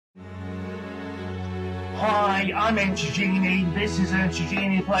Hi, I'm EnchaJini, this is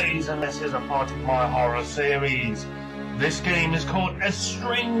EnchaJini Plays, and this is a part of my horror series. This game is called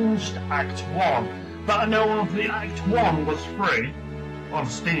Estranged Act 1, but I know the Act 1 was free on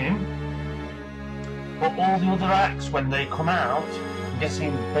Steam, but all the other acts, when they come out, I'm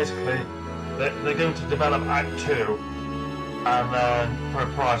guessing basically they're going to develop Act 2, and then put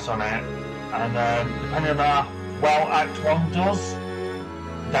a price on it, and then depending on how well Act 1 does,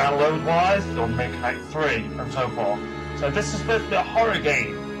 download-wise, they'll make Act 3, and so forth. So this is supposed to be a horror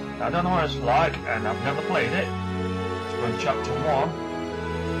game. I don't know what it's like, and I've never played it. We're in Chapter 1.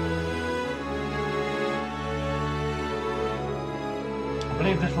 I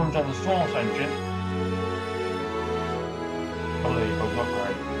believe this one's on the Source engine. I believe, I'm not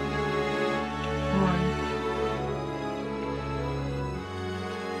right.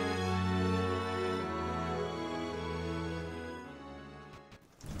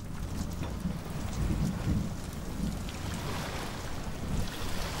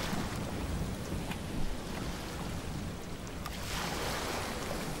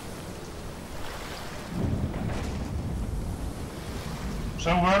 So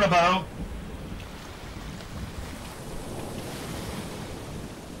we're on a boat.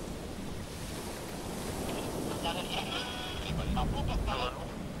 Hello?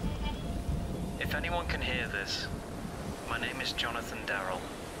 If anyone can hear this, my name is Jonathan Darrell,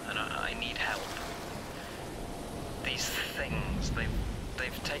 and I need help. These things,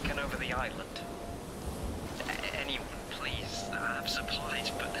 they've taken over the island. Anyone, please, I have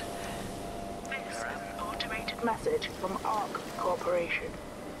supplies, but... This is an automated message from ARC Corporation.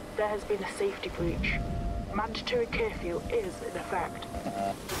 There has been a safety breach. Mandatory curfew is in effect.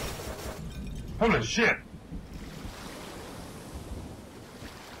 Holy shit!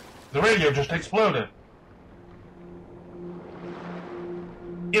 The radio just exploded.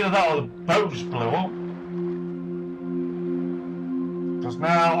 Either that or the boat just blew up. Because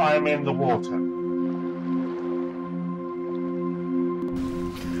now I'm in the water.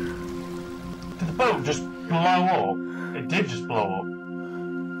 Did the boat just blow up? It did just blow up.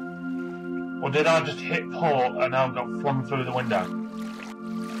 Or did I just hit port and now got flung through the window?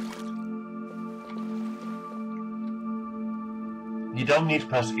 You don't need to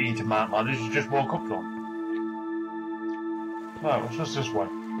press E to mount ladders, you just walk up to them. No, it's just this way.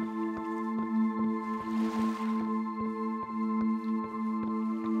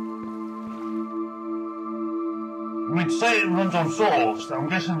 I mean, to say it runs on Source, I'm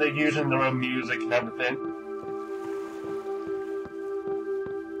guessing they're using their own music and everything.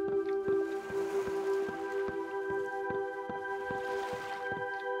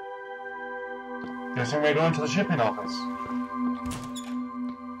 Guessing we're going to the shipping office.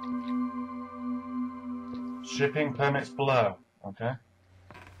 Shipping permits below. Okay.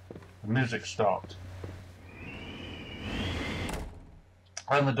 The music stopped.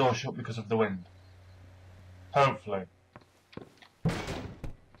 And the door shut because of the wind. Hopefully.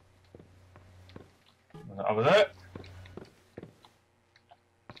 Over there.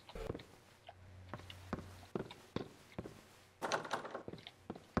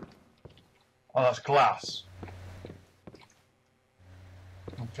 Oh, that's glass.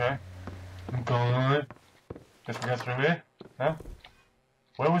 Okay. Okay. Guess we go through here? No?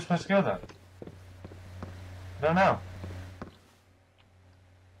 Where are we supposed to go then? I don't know.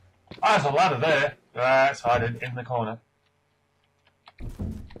 Oh, there's a ladder there. It's hiding in the corner.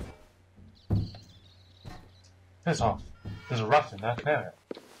 Piss off. There's a rat in there, can I hear it?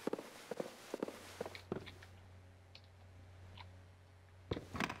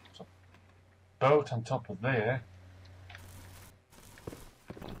 Boat on top of there.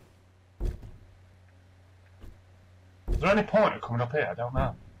 Is there any point of coming up here? I don't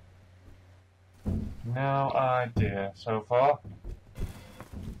know. No idea so far.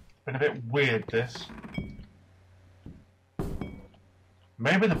 Been a bit weird, this.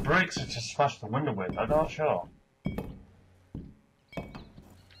 Maybe the brakes have just smashed the window with. I'm not sure.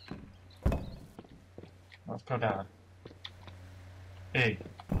 Let's go down. E.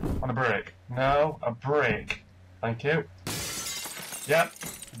 On a brake. No, a brake. Thank you. Yep.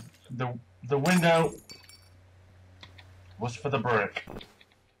 The window was for the brake.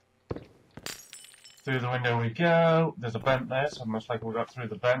 Through the window we go. There's a vent there, so most likely we'll go through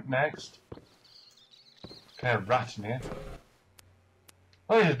the vent next. Okay, a rat in here.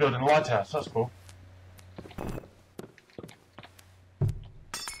 Oh, he's building a lighthouse. That's cool.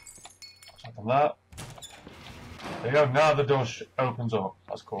 Tap on that. There you go. Now the door opens up.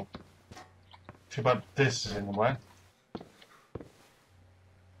 That's cool. Too bad this is in the way.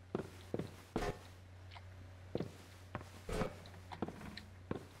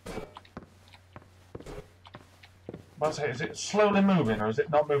 What's it? Is it slowly moving or is it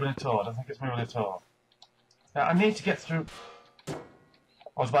not moving at all? I don't think it's moving at all. Now, I need to get through... I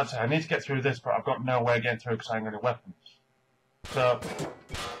was about to say, I need to get through this, but I've got no way of getting through because I ain't got any weapons. So,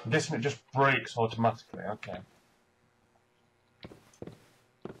 I'm guessing it just breaks automatically. Okay.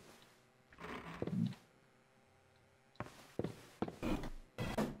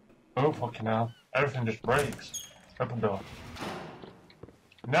 Oh, fucking hell. Everything just breaks. Open door.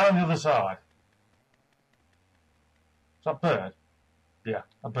 Now on the other side. Is that a bird? Yeah,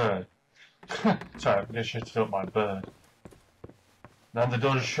 a bird. Sorry, I just shifted up my bird. Then the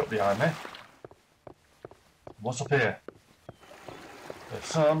door is shut behind me. What's up here? There's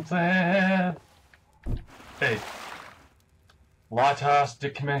something. Hey. Lighthouse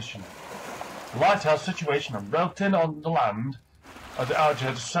decommission. The lighthouse situation on Relton on the land of the Alger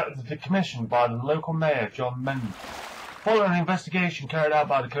is set to decommissioned by the local mayor, John Mend. Following an investigation carried out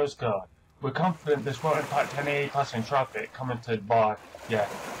by the Coast Guard, we're confident this won't impact any passing traffic, commented by... Yeah,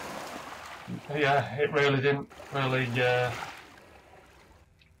 it really didn't really...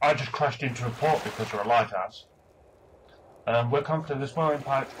 I just crashed into a port because we're a lighthouse. We're confident this won't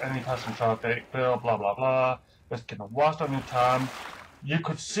impact any passing traffic, blah blah blah. Whilst on your time, you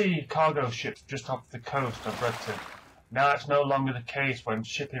could see cargo ships just off the coast of Redton. Now it's no longer the case when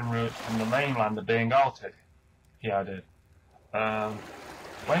shipping routes from the mainland are being altered, he added.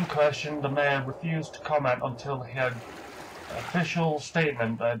 When questioned, the mayor refused to comment until he had official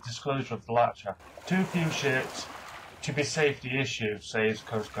statement and disclosure of the latcher. Too few ships to be safety issues, says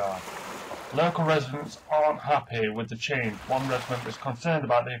Coast Guard. Local residents aren't happy with the change. One resident is concerned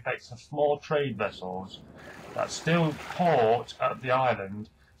about the effects of small trade vessels that still port at the island,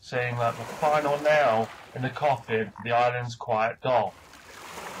 saying that the final nail in the coffin for the island's quiet dock.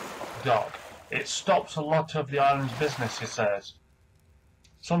 It stops a lot of the island's business, he says.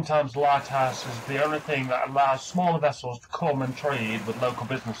 Sometimes the lighthouse is the only thing that allows smaller vessels to come and trade with local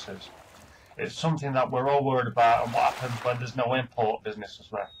businesses. It's something that we're all worried about and what happens when there's no import businesses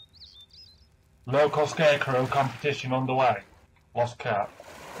there. Local scarecrow competition underway. Lost cat.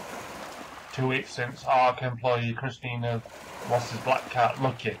 2 weeks since ARC employee Christina lost his black cat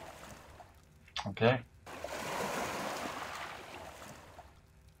Lucky. Okay.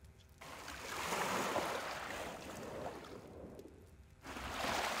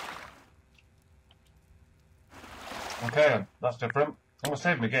 Okay, that's different. I'm gonna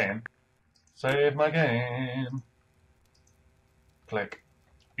save my game. Save my game. Click.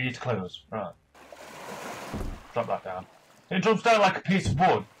 E to close. Right. Drop that down. It drops down like a piece of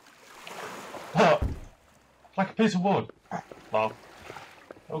wood. Look. Like a piece of wood. Well,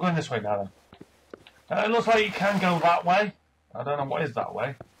 we're going this way now then. It looks like you can go that way. I don't know what is that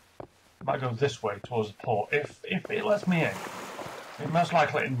way. It might go this way towards the port. If it lets me in. It most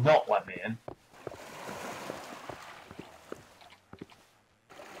likely not let me in.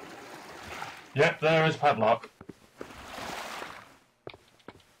 Yep, there is padlock.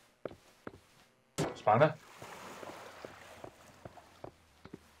 Spanner.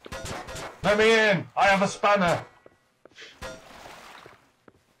 Let me in! I have a spanner!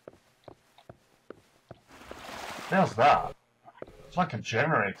 How's that? It's like a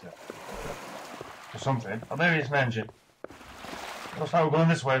generator. Or something. Or maybe it's an engine. Looks like we're going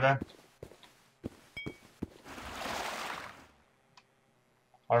this way then.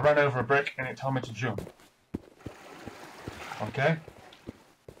 I ran over a brick and it told me to jump. Okay.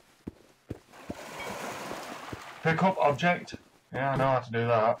 Pick up object. Yeah, I know how to do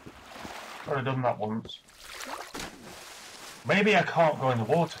that. Already done that once. Maybe I can't go in the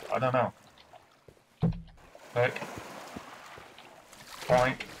water. I don't know. Pick.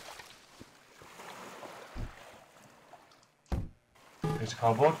 Boink. Piece of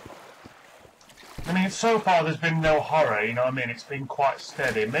cardboard. I mean, so far there's been no horror, you know what I mean? It's been quite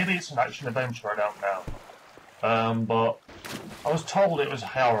steady. Maybe it's an action-adventure, I don't know. But I was told it was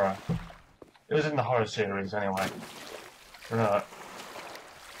horror. It was in the horror series, anyway. Right.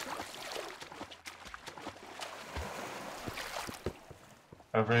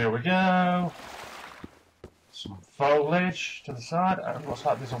 Over here we go. Some foliage to the side. And looks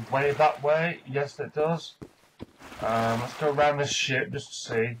like there's a way that way. Yes, it does. Let's go around this ship just to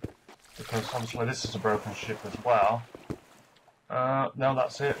see. Because obviously this is a broken ship as well. No,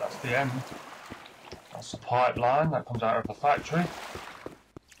 that's it. That's the end. That's the pipeline that comes out of the factory.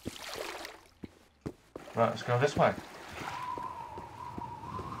 Right, let's go this way.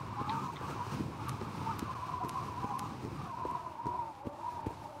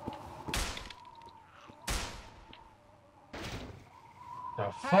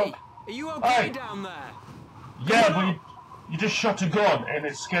 The fuck? Hey, are you okay down there? Yeah, but you just shot a gun and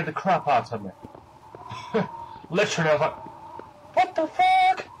it scared the crap out of me. Literally, I was like, what the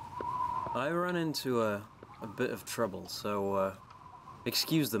fuck? I ran into a bit of trouble, so,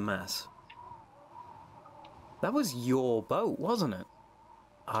 excuse the mess. That was your boat, wasn't it?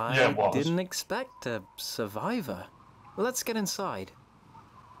 Yeah, it was. I didn't expect a survivor. Let's get inside.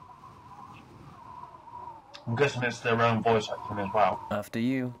 I'm guessing it's their own voice acting as well. After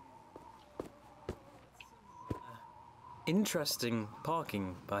you. Interesting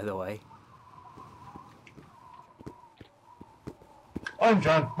parking, by the way. I'm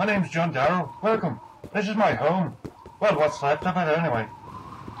John. My name's John Darrow. Welcome. This is my home. Well, what's left of it anyway?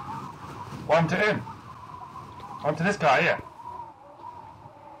 Well, I'm to him. I'm to this guy here.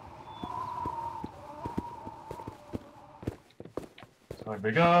 So here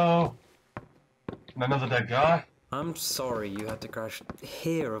we go. And another dead guy. I'm sorry you had to crash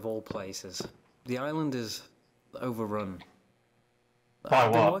here of all places. The island is overrun. By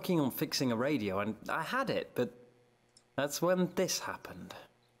I've been what? working on fixing a radio and I had it, but that's when this happened.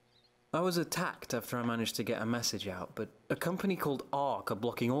 I was attacked after I managed to get a message out, but a company called ARC are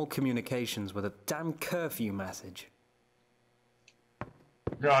blocking all communications with a damn curfew message.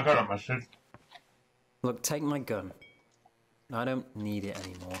 Yeah, I got a message. Look, take my gun. I don't need it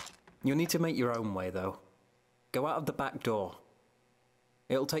anymore. You'll need to make your own way, though. Go out of the back door.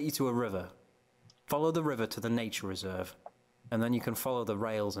 It'll take you to a river. Follow the river to the nature reserve, and then you can follow the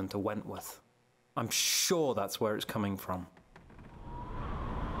rails into Wentworth. I'm sure that's where it's coming from.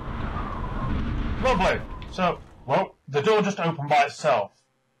 Lovely. So, well, the door just opened by itself.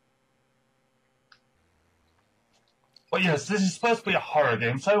 But yes, this is supposed to be a horror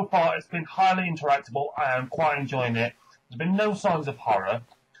game. So far, it's been highly interactable. I am quite enjoying it. There's been no signs of horror.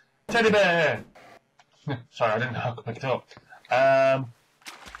 Teddy bear! Sorry, I didn't know how to pick it up.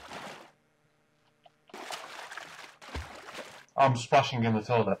 I'm splashing in the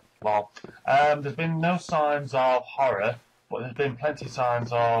toilet. Well, there's been no signs of horror, but there's been plenty of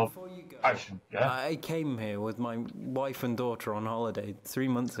signs of action, yeah? I came here with my wife and daughter on holiday 3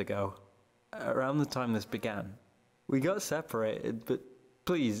 months ago, around the time this began. We got separated, but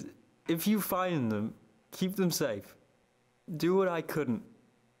please, if you find them, keep them safe. Do what I couldn't.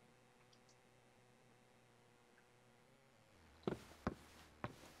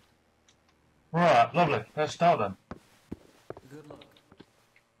 Right, lovely. Let's start then. Good luck.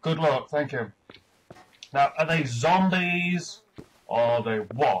 Good luck, thank you. Now, are they zombies? Or are they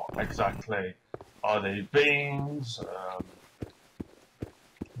what exactly? Are they beings?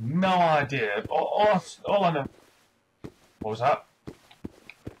 No idea. All I know... What was that?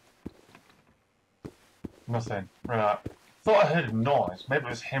 Nothing. Right. Thought I heard a noise. Maybe it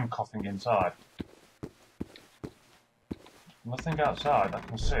was him coughing inside. Nothing outside, I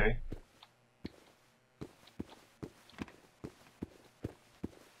can see.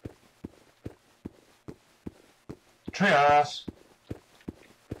 Treehouse!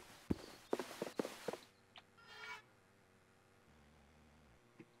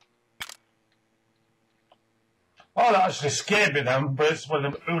 Oh, that actually scared me then, but it's one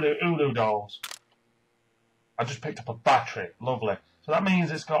of them Ulu dolls. I just picked up a battery. Lovely. So that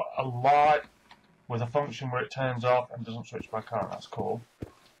means it's got a light with a function where it turns off and doesn't switch back on. That's cool.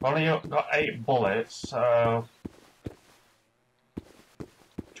 I've only got 8 bullets, so...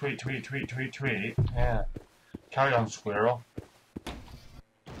 Tweet, tweet, tweet, tweet, tweet. Yeah. Carry on, squirrel.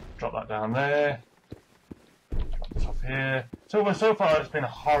 Drop that down there. Drop this up here. So far it's been a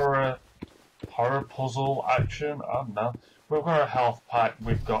horror puzzle action. I don't know. We've got a health pack.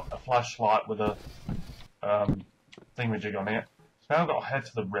 We've got a flashlight with a thingamajig on it. So now I've got to head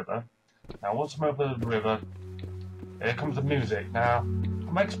to the river. Now once I'm over the river, here comes the music. Now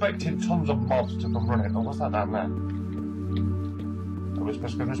I'm expecting tons of mobs to come running. Oh, what's that down there? Are we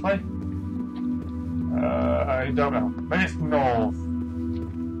supposed to go this way? I don't know. Maybe it's north.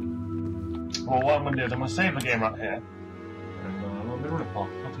 Well, what I'm going to do is I'm going to save the game right here. And I'm going to run it for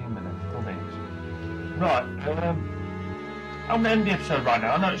 15 minutes. 2 minutes. Right, I'm going to end the episode right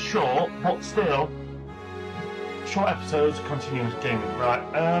now. I know it's short, but still, short episodes, continuous gaming. Right,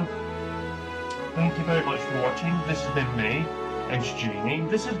 thank you very much for watching. This has been me, EnchaJini.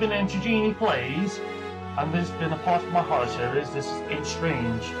 This has been EnchaJini Plays, and this has been a part of my horror series. This is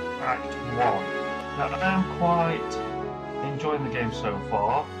Estranged Act 1. Now, I am quite enjoying the game so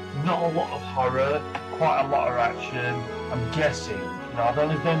far. Not a lot of horror, quite a lot of action. I'm guessing. You know, I've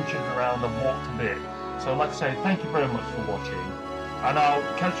only ventured around and walked a bit. So, like I say, thank you very much for watching. And I'll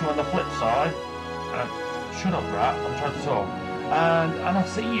catch you on the flip side. Shut up, rat. I'm trying to talk. And I'll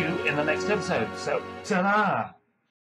see you in the next episode. So, ta-da!